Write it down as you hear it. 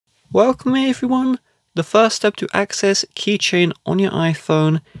Welcome everyone. The first step to access Keychain on your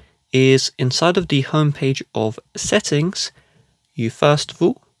iPhone is inside of the home page of settings. You first of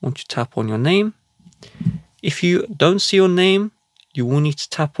all want to tap on your name. If you don't see your name, you will need to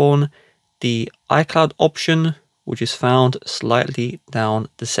tap on the iCloud option, which is found slightly down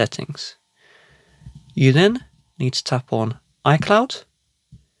the settings. You then need to tap on iCloud,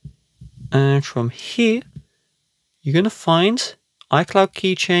 and from here you're going to find iCloud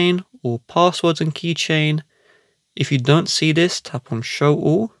Keychain or passwords and Keychain. If you don't see this, tap on show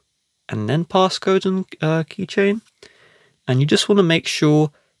all and then passcode and Keychain, and you just want to make sure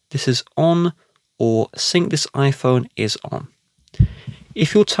this is on or sync this iPhone is on.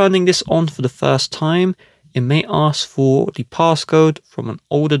 If you're turning this on for the first time, it may ask for the passcode from an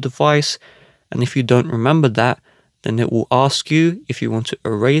older device, and if you don't remember that, then it will ask you if you want to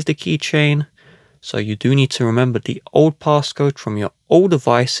erase the keychain. So you do need to remember the old passcode from your old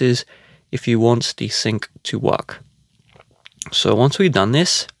devices if you want the sync to work. So once we've done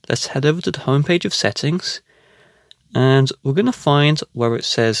this, let's head over to the home page of settings, and we're going to find where it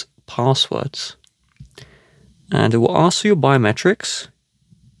says passwords, and it will ask for your biometrics.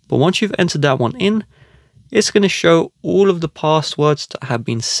 But once you've entered that one in, it's going to show all of the passwords that have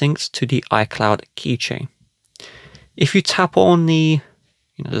been synced to the iCloud keychain. If you tap on the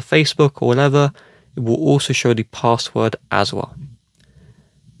Facebook or whatever, it will also show the password as well.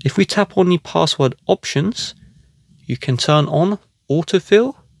 If we tap on the password options, you can turn on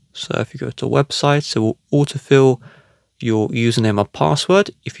autofill. So if you go to websites, it will autofill your username and password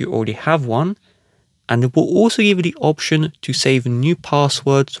if you already have one. And it will also give you the option to save new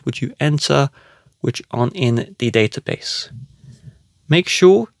passwords which you enter which aren't in the database. Make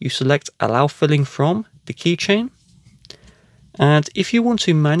sure you select allow filling from the keychain. And if you want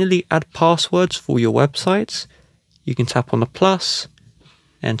to manually add passwords for your websites, you can tap on the plus,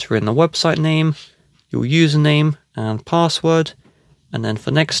 enter in the website name, your username and password, and then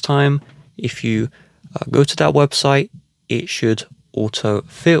for next time, if you go to that website, it should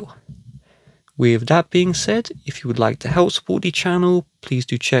auto-fill. With that being said, if you would like to help support the channel, please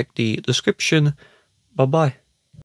do check the description. Bye bye.